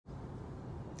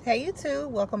Hey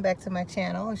YouTube, welcome back to my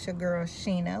channel. It's your girl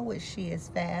Sheena with She Is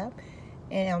Fab,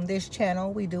 and on this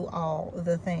channel we do all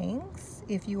the things.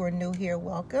 If you are new here,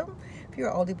 welcome. If you're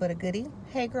an oldie but a goodie,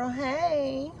 hey girl,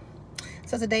 hey.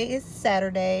 So today is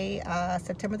Saturday,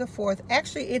 September the 4th.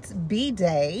 Actually, it's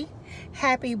B-Day.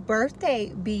 Happy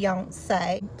birthday,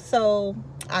 Beyonce. So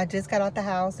I just got out the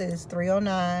house. It is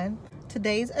 3:09.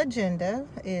 Today's agenda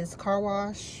is car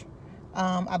wash.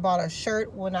 I bought a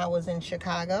shirt when I was in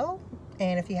Chicago,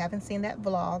 and if you haven't seen that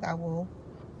vlog, I will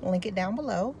link it down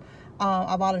below.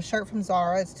 I bought a shirt from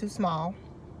Zara. It's too small,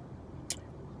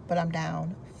 but I'm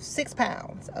down 6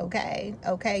 pounds. Okay,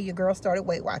 your girl started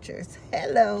Weight Watchers.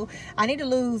 Hello. I need to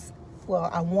lose, well,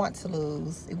 I want to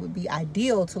lose, it would be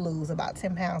ideal to lose about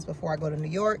 10 pounds before I go to New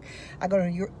York. I go to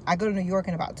New York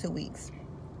in about 2 weeks.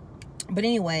 But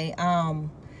anyway, I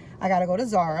gotta go to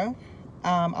Zara.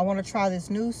 I want to try this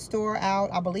new store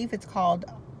out. I believe it's called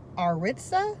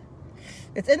ARITZIA.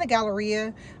 It's in the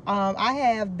Galleria. I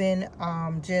have been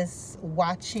just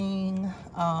watching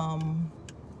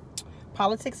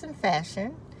Politics and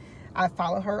Fashion. I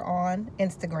follow her on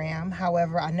Instagram.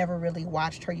 However, I never really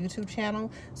watched her YouTube channel.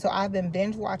 So I've been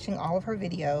binge watching all of her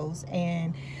videos.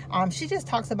 And she just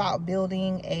talks about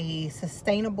building a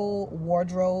sustainable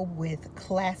wardrobe with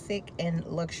classic and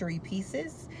luxury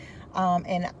pieces.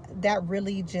 And that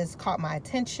really just caught my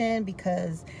attention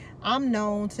because I'm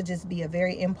known to just be a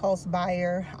very impulse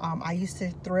buyer. I used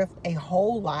to thrift a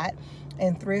whole lot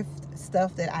and thrift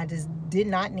stuff that I just did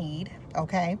not need.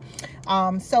 Okay.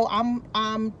 So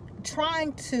I'm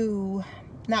trying to,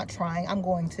 not trying, I'm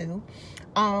going to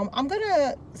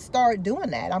start doing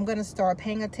that. I'm gonna start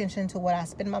paying attention to what I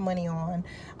spend my money on,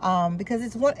 because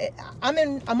it's what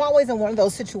I'm always in one of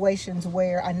those situations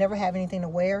where I never have anything to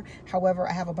wear. However,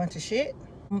 I have a bunch of shit,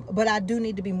 but I do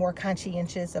need to be more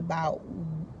conscientious about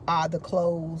the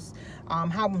clothes,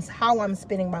 how I'm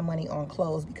spending my money on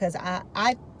clothes, because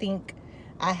I think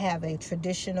I have a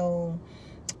traditional,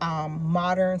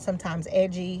 modern, sometimes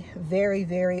edgy, very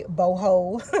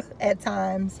boho at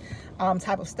times,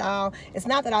 type of style. It's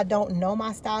not that I don't know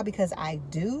my style, because I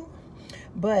do,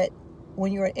 but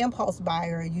when you're an impulse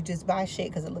buyer, you just buy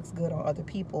shit because it looks good on other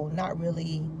people, not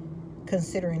really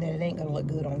considering that it ain't gonna look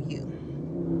good on you,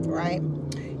 right?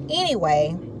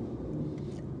 Anyway,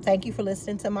 thank you for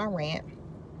listening to my rant.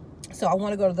 So I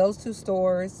want to go to those 2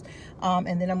 stores,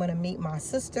 and then I'm going to meet my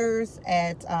sisters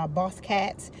at Boss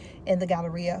Cat in the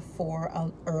Galleria for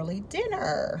an early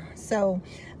dinner. So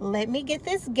let me get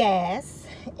this gas,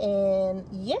 and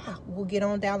yeah, we'll get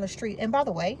on down the street. And by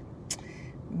the way,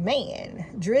 man,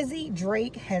 Drizzy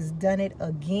Drake has done it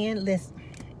again. Listen,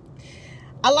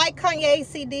 I like Kanye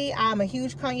CD. I'm a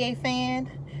huge Kanye fan.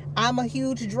 I'm a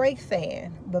huge Drake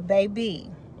fan, but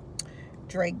baby,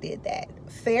 Drake did that.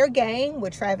 Fair Game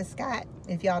with Travis Scott.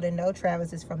 If y'all didn't know,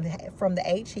 Travis is from the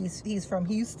H. He's from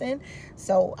Houston.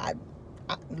 So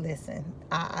listen,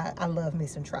 I love me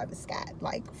some Travis Scott,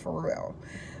 like for real.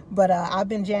 But I've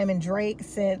been jamming Drake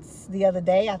since the other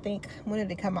day. I think, when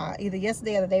did it come out? Either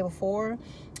yesterday or the day before,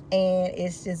 and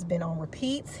it's just been on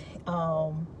repeat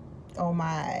on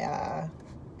my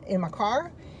in my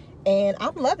car. And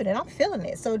I'm loving it. I'm feeling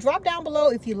it. So drop down below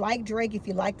if you like Drake, if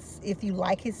you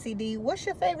like his CD. What's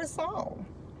your favorite song?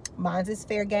 Mine's is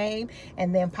Fair Game,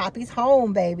 and then Poppy's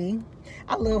Home, baby.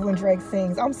 I love when Drake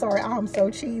sings. I'm sorry, I'm so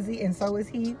cheesy, and so is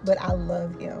he, but I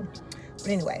love him. But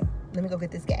anyway, let me go get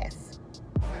this gas.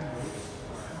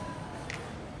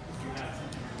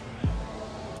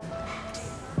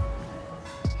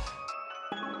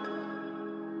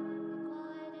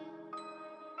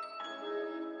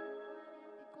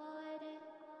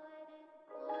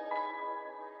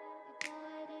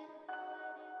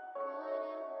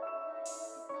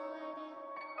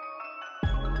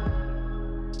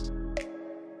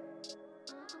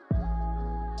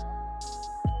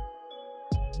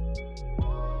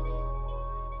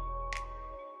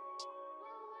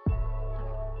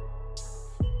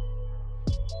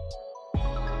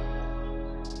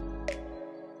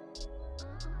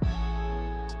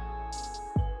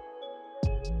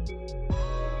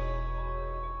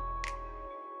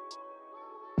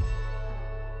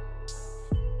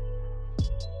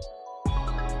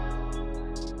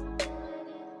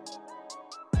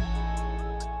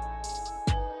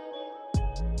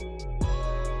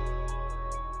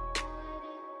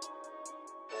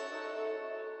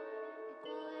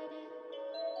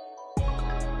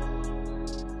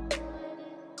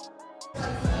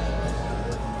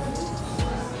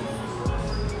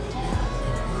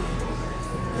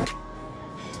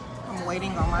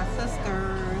 Waiting on my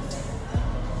sisters.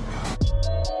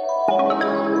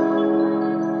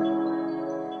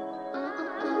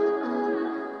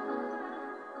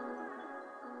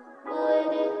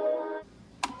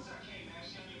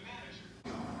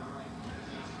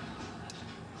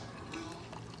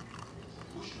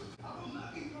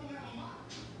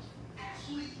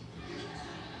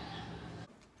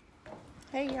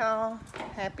 Hey y'all,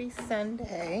 happy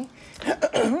Sunday.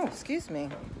 Excuse me.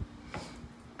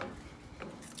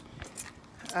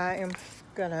 I am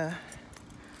gonna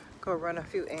go run a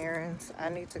few errands. I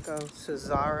need to go to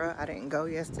Zara. I didn't go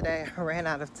yesterday. I ran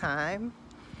out of time.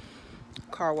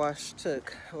 Car wash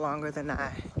took longer than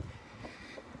I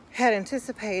had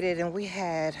anticipated, and we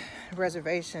had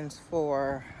reservations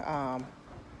for I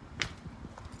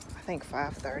think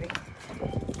 5:30.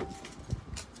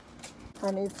 I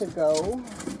need to go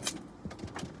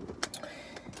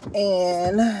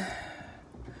and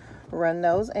run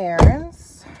those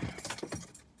errands.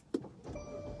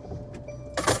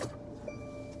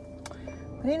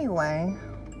 But anyway,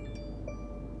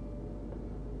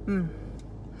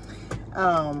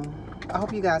 I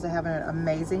hope you guys are having an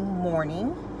amazing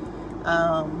morning.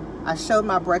 I showed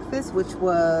my breakfast, which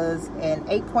was an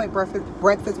 8-point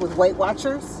breakfast with Weight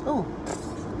Watchers. Ooh,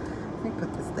 let me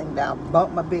put this thing down,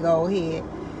 bump my big old head.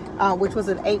 Which was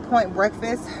an 8-point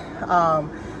breakfast.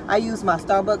 I used my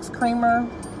Starbucks creamer,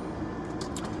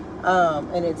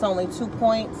 and it's only 2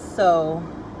 points, so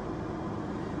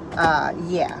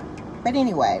yeah. But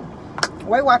anyway,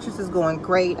 Weight Watchers is going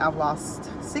great. I've lost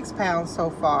 6 pounds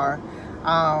so far.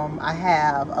 I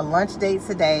have a lunch date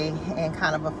today and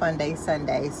kind of a fun day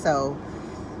Sunday, so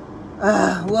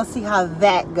we'll see how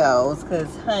that goes, because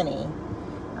honey,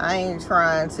 I ain't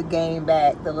trying to gain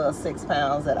back the little 6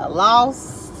 pounds that I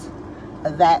lost.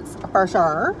 That's for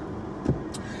sure.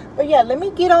 But yeah, let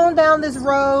me get on down this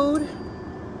road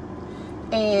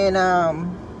and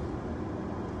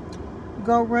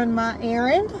go run my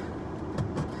errand.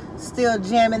 Still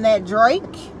jamming that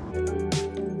Drake.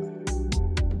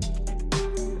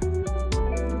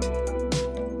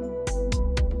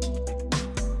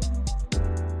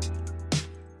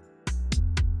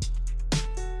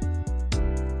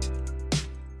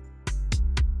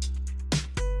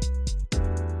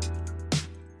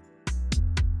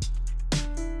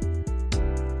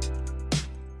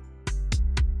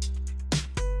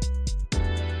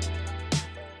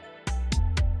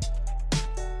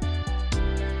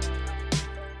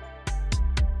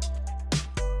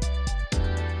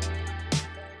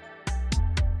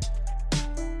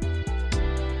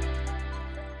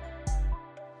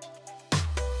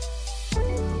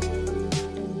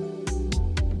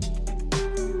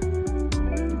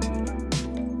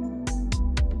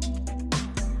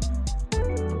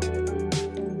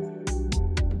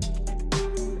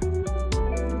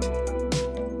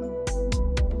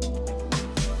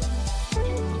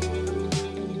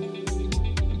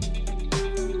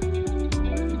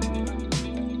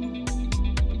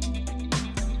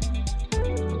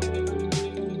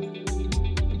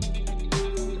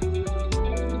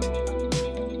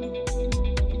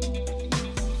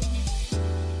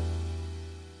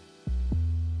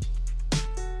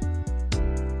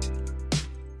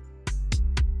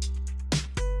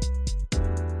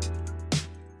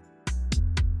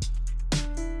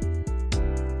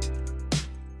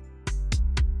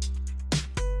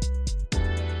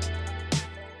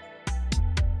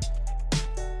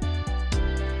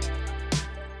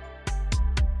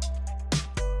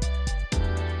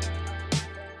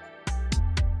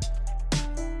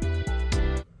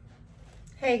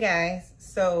 Hey guys,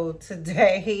 so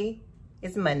today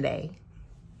is Monday.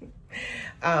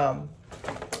 I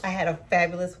had a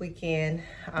fabulous weekend.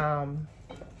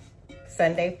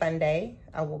 Sunday fun day.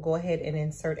 I will go ahead and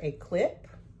insert a clip.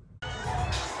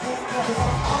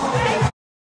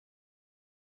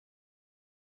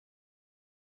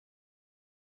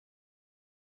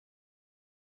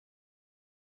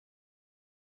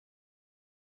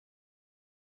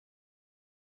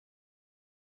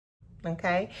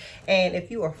 Okay, and if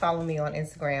you are following me on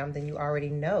Instagram, then you already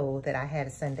know that I had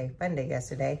a Sunday fun day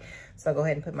yesterday. So go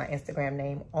ahead and put my Instagram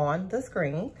name on the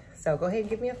screen. So go ahead and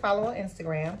give me a follow on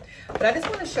Instagram. But I just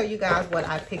want to show you guys what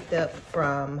I picked up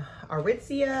from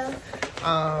ARITZIA.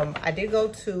 I did go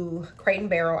to Crate &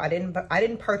 Barrel. I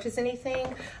didn't purchase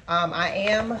anything. I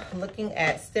am looking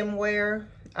at stemware.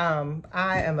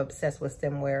 I am obsessed with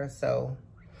stemware, so.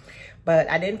 But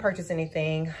I didn't purchase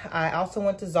anything. I also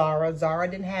went to Zara. Zara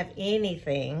didn't have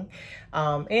anything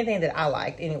that I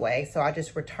liked anyway. So I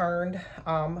just returned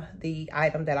the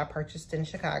item that I purchased in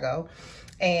Chicago.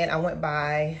 And I went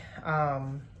by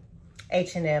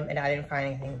H&M and I didn't find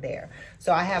anything there.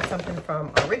 So I have something from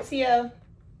ARITZIA.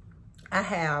 I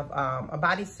have a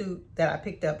bodysuit that I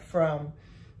picked up from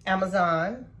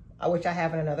Amazon, which I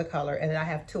have in another color. And then I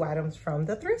have 2 items from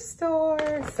the thrift store.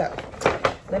 So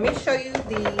let me show you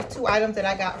the 2 items that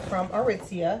I got from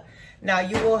ARITZIA. Now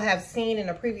you will have seen in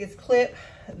a previous clip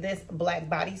this black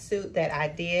bodysuit that I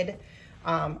did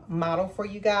model for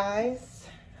you guys.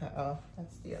 Uh-oh,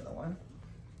 that's the other one.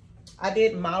 I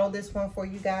did model this one for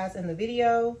you guys in the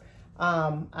video.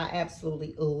 I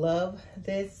absolutely love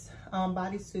this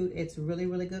bodysuit. It's really,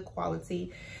 really good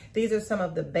quality. These are some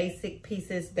of the basic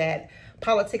pieces that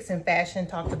Politics and Fashion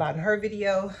talked about in her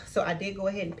video. So I did go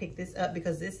ahead and pick this up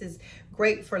because this is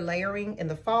great for layering in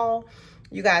the fall.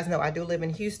 You guys know I do live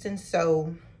in Houston,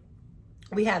 so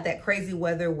we have that crazy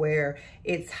weather where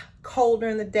it's cold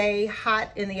during the day,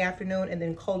 hot in the afternoon, and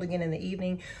then cold again in the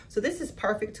evening. So this is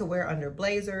perfect to wear under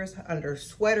blazers, under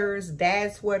sweaters,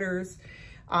 dad sweaters.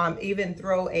 Even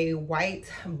throw a white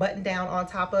button down on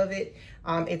top of it.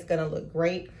 It's gonna look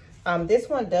great. This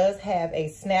one does have a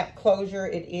snap closure.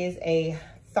 It is a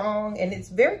thong and it's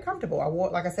very comfortable.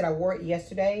 Like I said, I wore it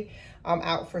yesterday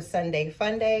out for Sunday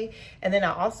Fun Day. And then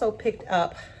I also picked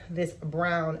up this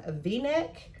brown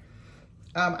V-neck.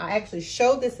 I actually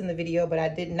showed this in the video, but I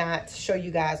did not show you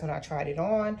guys when I tried it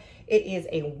on. It is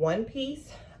a one piece.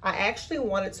 I actually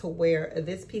wanted to wear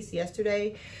this piece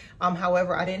yesterday.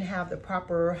 However, I didn't have the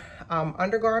proper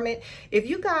undergarment. If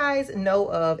you guys know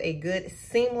of a good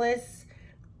seamless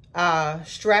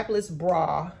strapless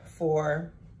bra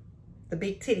for the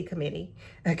big titty committee,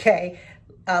 okay,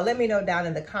 let me know down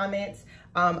in the comments.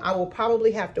 I will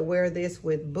probably have to wear this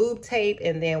with boob tape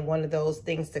and then one of those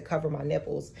things to cover my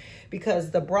nipples, because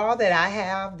the bra that I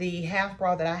have, the half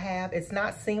bra that I have, it's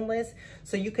not seamless,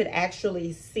 so you could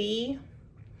actually see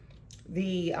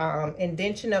the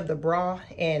indentation of the bra,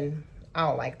 and I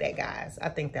don't like that, guys. I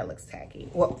think that looks tacky.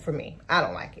 Well, for me, I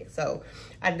don't like it. So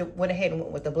I went ahead and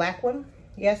went with the black one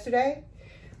yesterday.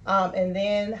 And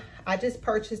then I just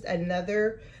purchased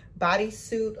another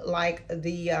bodysuit, like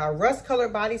the rust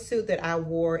colored bodysuit that I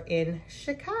wore in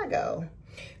Chicago.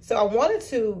 So I wanted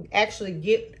to actually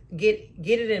get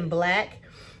it in black,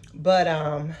 but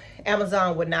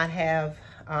Amazon would not have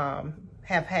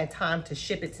had time to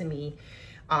ship it to me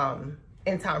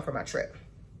in time for my trip.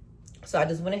 So I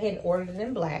just went ahead and ordered it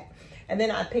in black. And then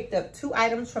I picked up 2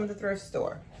 items from the thrift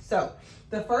store. So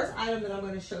the first item that I'm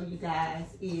going to show you guys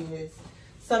is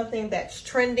something that's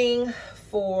trending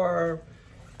for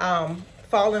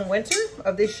fall and winter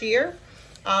of this year.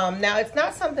 Now, it's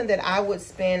not something that I would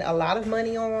spend a lot of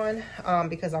money on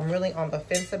because I'm really on the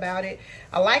fence about it.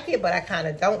 I like it, but I kind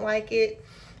of don't like it.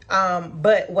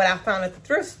 But what I found at the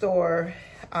thrift store,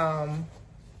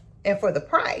 and for the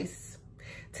price,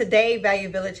 today Value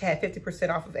Village had 50%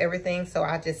 off of everything. So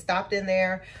I just stopped in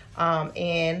there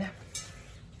and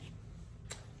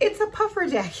it's a puffer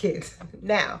jacket.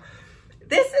 Now,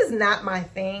 this is not my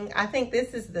thing. I think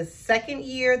this is the second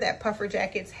year that puffer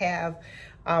jackets have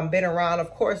been around.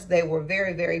 Of course, they were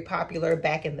very, very popular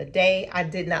back in the day. I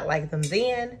did not like them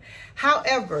then.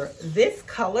 However, this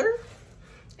color,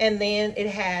 and then it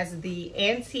has the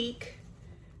antique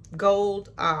gold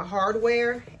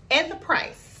hardware, and the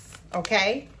price,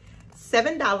 okay,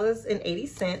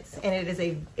 $7.80,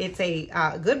 and it's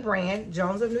a good brand,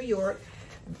 Jones of New York.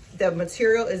 The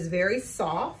material is very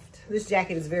soft. This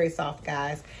jacket is very soft,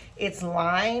 guys. It's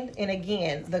lined, and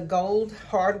again, the gold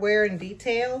hardware and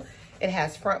detail. It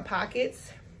has front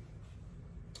pockets.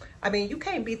 I mean, you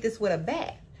can't beat this with a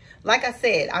bat. Like I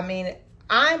said, I mean,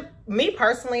 me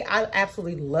personally, I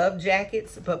absolutely love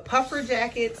jackets, but puffer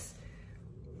jackets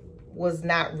was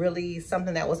not really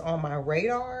something that was on my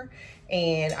radar.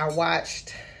 And I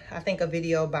watched, I think, a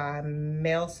video by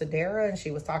Mel Sedera, and she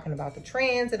was talking about the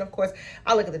trends. And of course,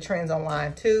 I look at the trends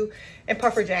online too, and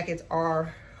puffer jackets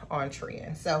are on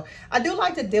trend. So I do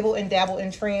like to dibble and dabble in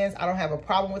trends. I don't have a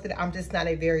problem with it. I'm just not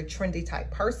a very trendy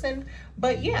type person.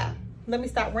 But yeah, let me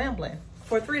stop rambling.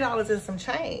 For $3 and some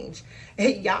change,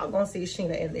 y'all gonna see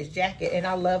Sheena in this jacket. And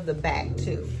I love the back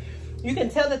too. You can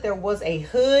tell that there was a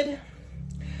hood,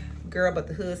 girl, but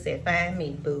the hood said, find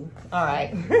me, boo. All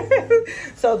right.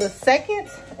 So the second,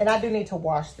 and I do need to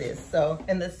wash this. So,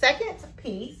 and the second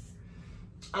piece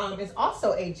is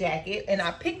also a jacket, and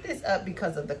I picked this up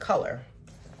because of the color.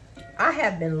 I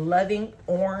have been loving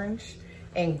orange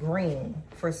and green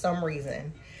for some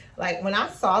reason. Like when I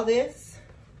saw this,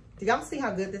 do y'all see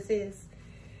how good this is?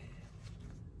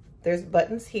 There's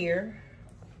buttons here,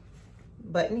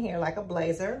 button here like a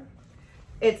blazer.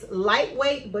 It's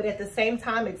lightweight, but at the same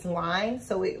time, it's lined,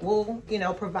 so it will, you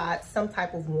know, provide some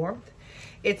type of warmth.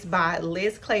 It's by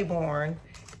Liz Claiborne,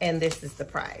 and this is the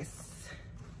price.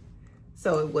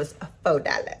 So it was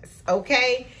 $4,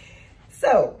 okay?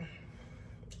 So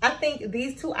I think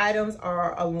these 2 items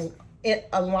are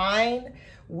aligned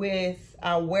with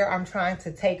where I'm trying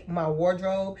to take my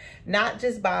wardrobe, not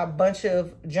just buy a bunch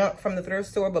of junk from the thrift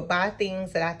store, but buy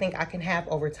things that I think I can have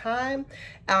over time,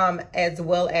 as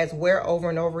well as wear over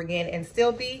and over again and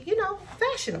still be, you know,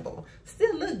 fashionable,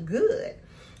 still look good.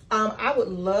 I would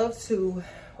love to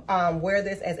wear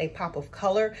this as a pop of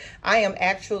color. I am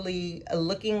actually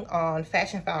looking on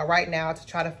Fashion File right now to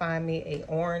try to find me a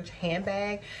orange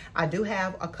handbag. I do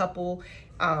have a couple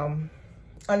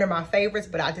under my favorites,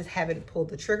 but I just haven't pulled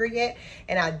the trigger yet.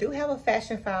 And I do have a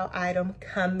Fashion File item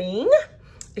coming.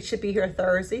 It should be here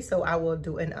Thursday, so I will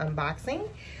do an unboxing.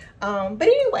 But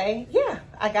anyway, yeah,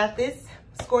 I got this,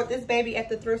 scored this baby at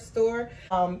the thrift store.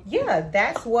 Yeah,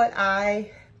 that's what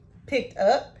I picked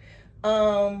up.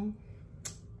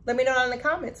 Let me know in the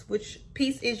comments which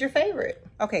piece is your favorite.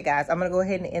 Okay, guys, I'm gonna go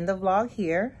ahead and end the vlog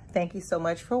here. Thank you so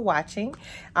much for watching.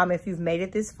 If you've made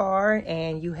it this far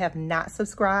and you have not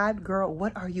subscribed, girl,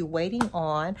 what are you waiting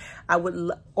on?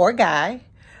 Or guy,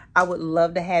 I would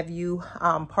love to have you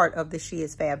part of the She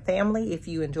Is Fab family. If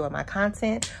you enjoy my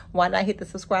content, why not hit the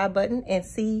subscribe button and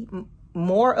see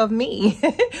more of me?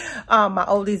 My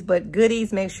oldies but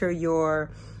goodies. Make sure your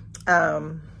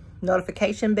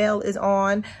notification bell is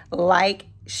on. Like,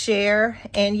 share,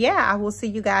 and yeah, I will see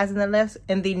you guys in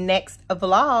the next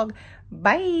vlog.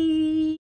 Bye.